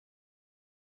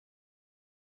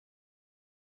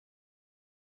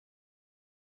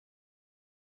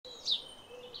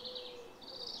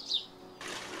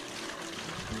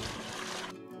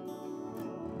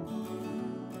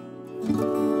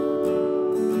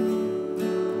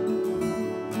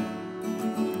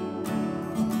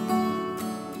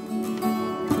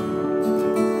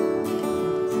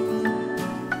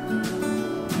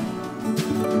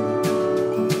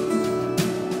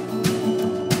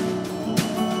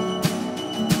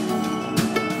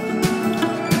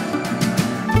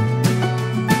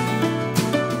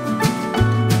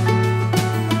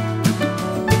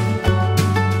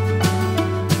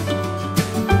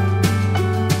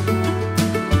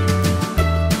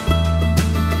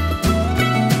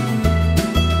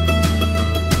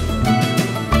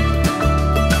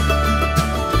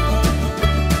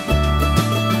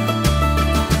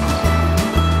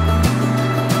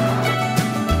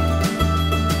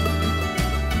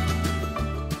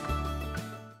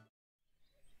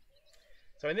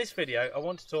So in this video I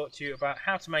want to talk to you about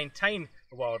how to maintain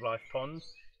a wildlife pond,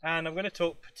 and I'm going to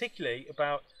talk particularly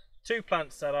about two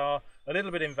plants that are a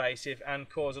little bit invasive and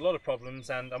cause a lot of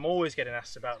problems, and I'm always getting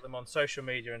asked about them on social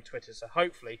media and Twitter, so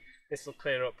hopefully this will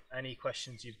clear up any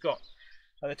questions you've got.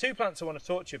 Now, the two plants I want to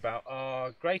talk to you about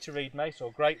are greater reed mace,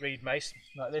 or great reed mace,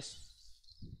 like this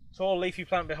tall leafy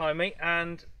plant behind me,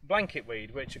 and blanket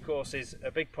weed, which of course is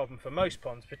a big problem for most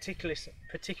ponds,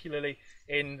 particularly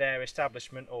in their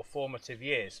establishment or formative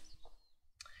years.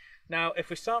 Now, if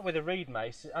we start with a reed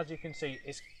mace, as you can see,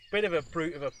 it's a bit of a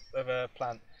brute of a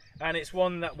plant, and it's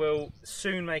one that will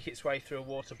soon make its way through a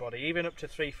water body. Even up to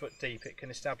 3 foot deep, it can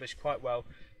establish quite well,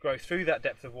 grow through that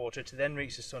depth of water to then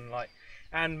reach the sunlight.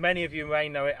 And many of you may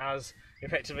know it as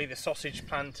effectively the sausage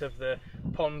plant of the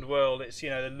pond world. It's, you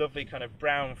know, the lovely kind of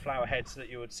brown flower heads that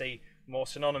you would see more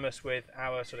synonymous with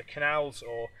our sort of canals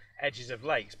or edges of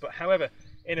lakes. But however,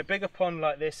 in a bigger pond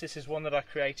like this is one that I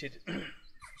created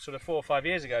sort of 4 or 5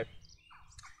 years ago,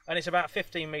 and it's about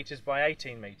 15 meters by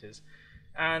 18 meters.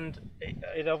 And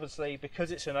it obviously,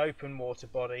 because it's an open water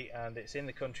body and it's in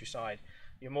the countryside,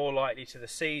 you're more likely to the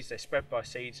seeds, they spread by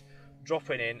seeds,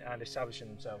 dropping in and establishing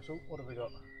themselves. Oh, what have we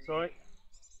got? Sorry.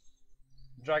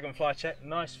 Dragonfly check.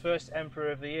 Nice first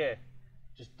emperor of the year.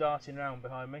 Just darting around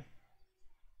behind me.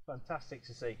 Fantastic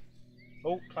to see.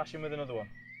 Oh, clashing with another one.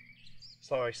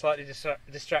 Sorry, slightly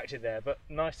distracted there, but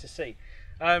nice to see.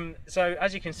 So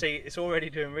as you can see, it's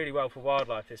already doing really well for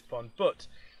wildlife, this pond, but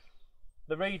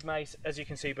the reed mace, as you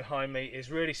can see behind me, is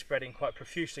really spreading quite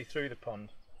profusely through the pond.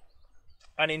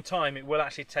 And in time it will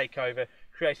actually take over,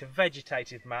 create a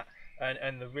vegetated mat,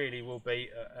 and there really will be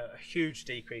a huge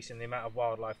decrease in the amount of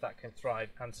wildlife that can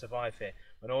thrive and survive here,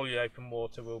 when all your open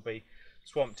water will be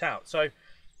swamped out. So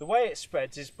the way it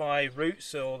spreads is by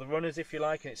roots, or the runners if you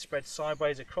like, and it spreads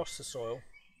sideways across the soil.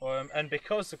 And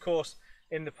because of course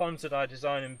in the ponds that I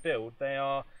design and build, they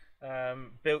are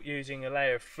built using a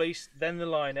layer of fleece, then the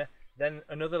liner, then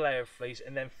another layer of fleece,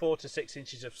 and then 4 to 6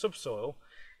 inches of subsoil,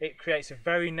 it creates a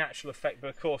very natural effect. But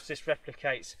of course this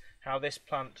replicates how this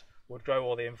plant would grow,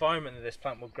 or the environment that this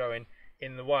plant would grow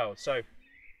in the wild. So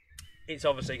it's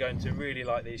obviously going to really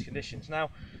like these conditions. Now,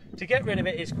 to get rid of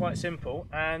it is quite simple,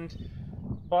 and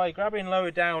by grabbing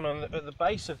lower down at the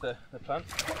base of the plant,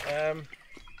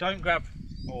 don't grab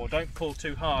or don't pull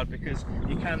too hard, because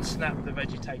you can snap the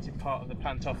vegetated part of the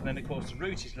plant off, and then of course the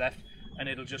root is left and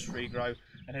it'll just regrow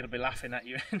and it'll be laughing at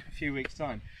you in a few weeks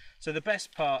time. So the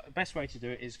best way to do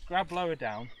it is grab lower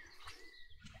down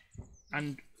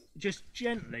and just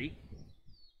gently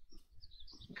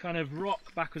kind of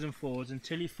rock backwards and forwards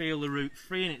until you feel the root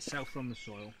freeing itself from the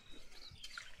soil.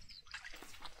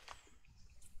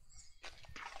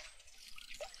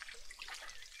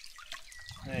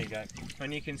 There you go.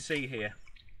 And you can see here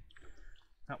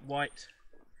that white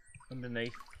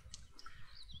underneath,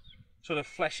 sort of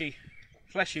fleshy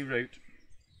root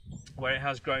where it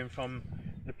has grown from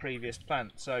the previous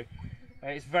plant. So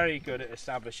it's very good at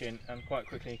establishing, and quite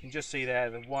quickly you can just see there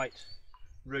the white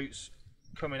roots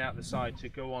coming out the side to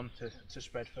go on to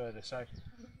spread further. So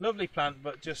lovely plant,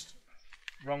 but just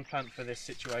wrong plant for this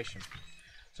situation.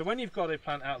 So when you've got a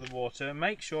plant out of the water,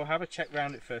 make sure, have a check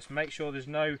round it first, make sure there's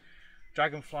no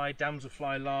dragonfly,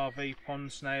 damselfly larvae,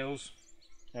 pond snails,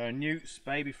 newts,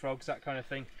 baby frogs, that kind of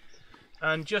thing.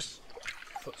 And just,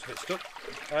 foot's a bit stuck,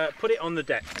 put it on the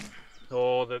deck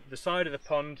or the side of the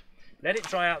pond. Let it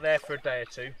dry out there for a day or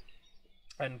two,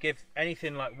 and give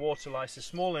anything like water lice, the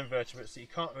small invertebrates that you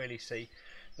can't really see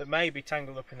that may be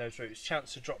tangled up in those roots,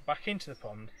 chance to drop back into the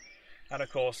pond, and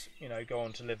of course, you know, go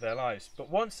on to live their lives. But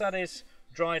once that is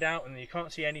dried out and you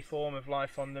can't see any form of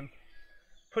life on them,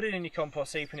 put it in your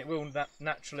compost heap and it will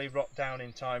naturally rot down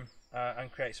in time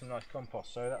and create some nice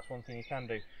compost. So that's one thing you can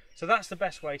do. So that's the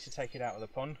best way to take it out of the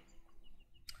pond.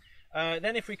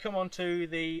 Then if we come on to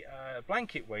the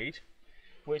blanket weed,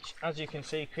 which as you can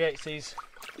see creates these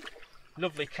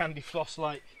lovely candy floss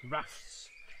like rafts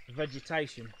of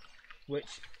vegetation,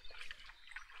 which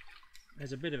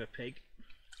there's a bit of a pig.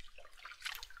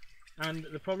 And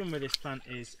the problem with this plant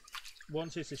is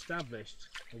once it's established,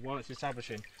 or while it's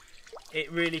establishing,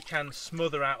 it really can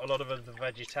smother out a lot of other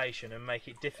vegetation and make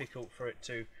it difficult for it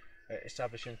to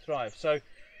establish and thrive. So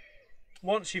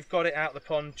once you've got it out of the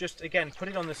pond, just again put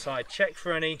it on the side, check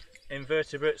for any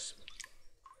invertebrates,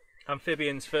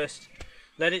 amphibians first,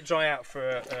 let it dry out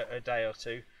for a day or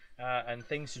two, and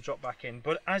things to drop back in.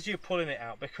 But as you're pulling it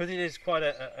out, because it is quite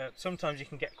sometimes you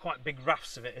can get quite big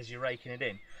rafts of it as you're raking it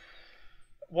in,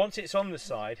 once it's on the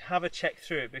side, have a check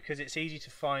through it, because it's easy to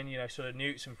find, you know, sort of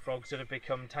newts and frogs that have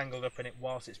become tangled up in it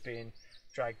whilst it's being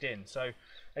dragged in. So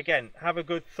again, have a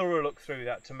good thorough look through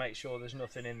that to make sure there's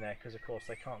nothing in there, because of course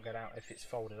they can't get out if it's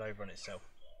folded over on itself.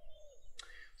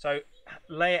 So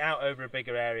lay it out over a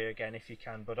bigger area again if you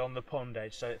can, but on the pond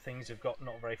edge, so that things have got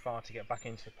not very far to get back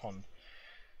into the pond.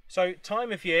 So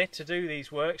time of year to do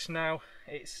these works now,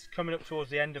 it's coming up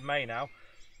towards the end of May now.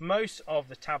 Most of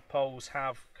the tadpoles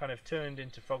have kind of turned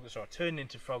into froglets, or turned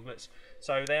into froglets,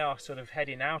 so they are sort of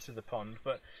heading out of the pond.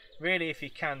 But really, if you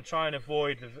can, try and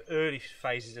avoid the early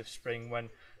phases of spring when,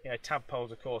 you know,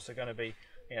 tadpoles of course are going to be,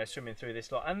 you know, swimming through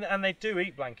this lot, and they do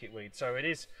eat blanket weed, so it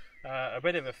is a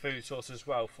bit of a food source as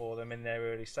well for them in their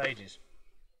early stages.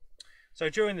 So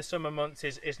during the summer months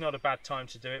is not a bad time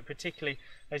to do it, particularly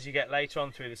as you get later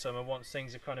on through the summer, once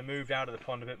things have kind of moved out of the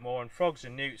pond a bit more, and frogs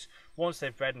and newts, once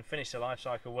they've bred and finished their life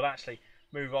cycle, will actually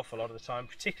move off a lot of the time,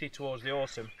 particularly towards the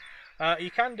autumn.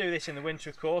 You can do this in the winter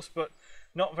of course, but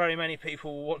not very many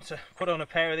people want to put on a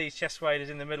pair of these chest waders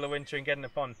in the middle of winter and get in the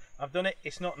pond. I've done it,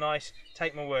 it's not nice,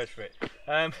 take my word for it.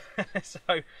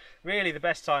 So really the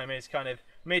best time is kind of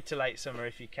mid to late summer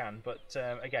if you can, but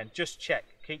again, just check,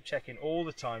 keep checking all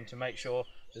the time to make sure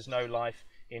there's no life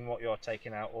in what you're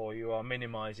taking out, or you are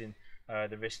minimising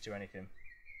the risk to anything.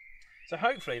 So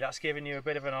hopefully that's given you a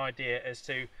bit of an idea as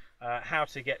to how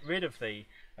to get rid of the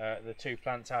two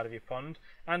plants out of your pond,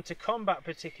 and to combat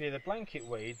particularly the blanket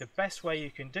weed. The best way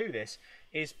you can do this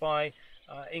is by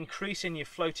increasing your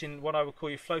floating, what I would call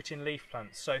your floating leaf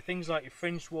plants. So things like your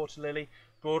fringed water lily,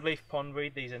 broadleaf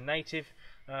pondweed, these are native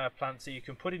plants that you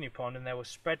can put in your pond and they will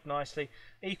spread nicely.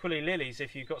 Equally lilies,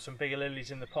 if you've got some bigger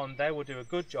lilies in the pond, they will do a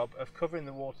good job of covering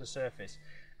the water surface.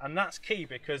 And that's key,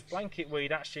 because blanket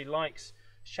weed actually likes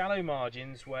shallow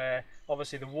margins where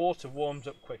obviously the water warms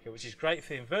up quicker, which is great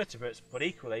for the invertebrates, but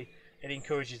equally it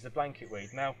encourages the blanket weed.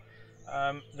 Now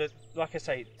like I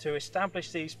say, to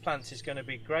establish these plants is going to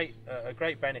be great, a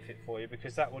great benefit for you,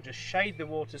 because that will just shade the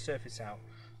water surface out,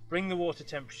 bring the water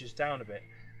temperatures down a bit,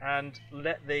 and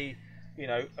let the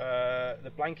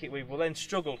the blanket weed will then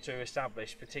struggle to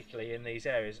establish, particularly in these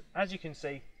areas. As you can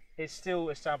see, it's still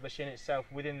establishing itself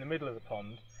within the middle of the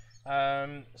pond.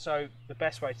 So the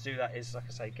best way to do that is, like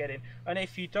I say, get in. And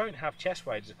if you don't have chest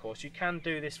waders, of course, you can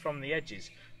do this from the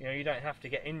edges. You don't have to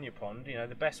get in your pond.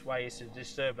 The best way is to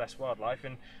disturb less wildlife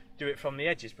and do it from the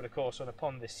edges. But of course, on a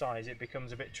pond this size, it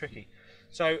becomes a bit tricky.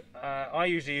 So I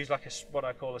usually use like what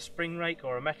I call a spring rake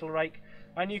or a metal rake,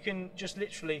 and you can just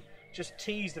literally just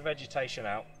tease the vegetation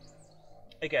out.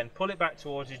 Again, pull it back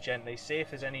towards you gently, see if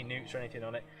there's any newts or anything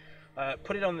on it.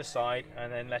 Put it on the side and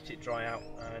then let it dry out,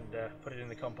 and put it in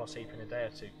the compost heap in a day or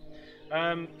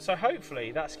two. So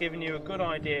hopefully that's given you a good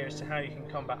idea as to how you can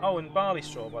combat. Oh, and barley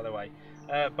straw, by the way.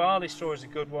 Barley straw is a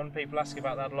good one. People ask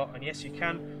about that a lot, and yes, you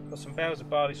can put some bales of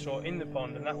barley straw in the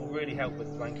pond, and that will really help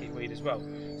with the blanket weed as well.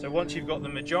 So once you've got the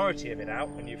majority of it out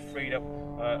and you've freed up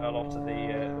a lot of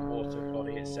the water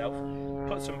body itself,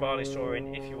 put some barley straw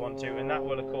in if you want to, and that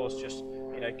will of course just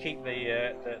keep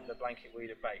the blanket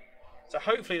weed at bay. So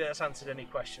hopefully that's answered any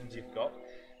questions you've got.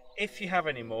 If you have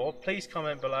any more, please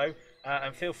comment below,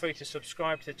 and feel free to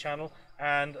subscribe to the channel.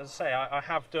 And as I say, I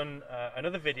have done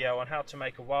another video on how to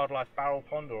make a wildlife barrel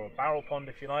pond, or a barrel pond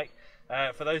if you like.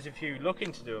 For those of you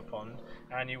looking to do a pond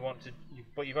and you want to,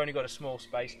 but you've only got a small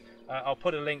space, I'll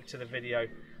put a link to the video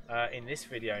in this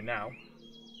video now.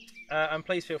 And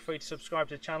please feel free to subscribe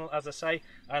to the channel, as I say,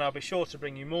 and I'll be sure to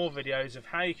bring you more videos of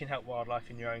how you can help wildlife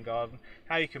in your own garden,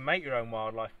 how you can make your own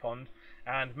wildlife pond,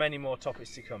 and many more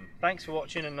topics to come. Thanks for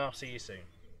watching, and I'll see you soon.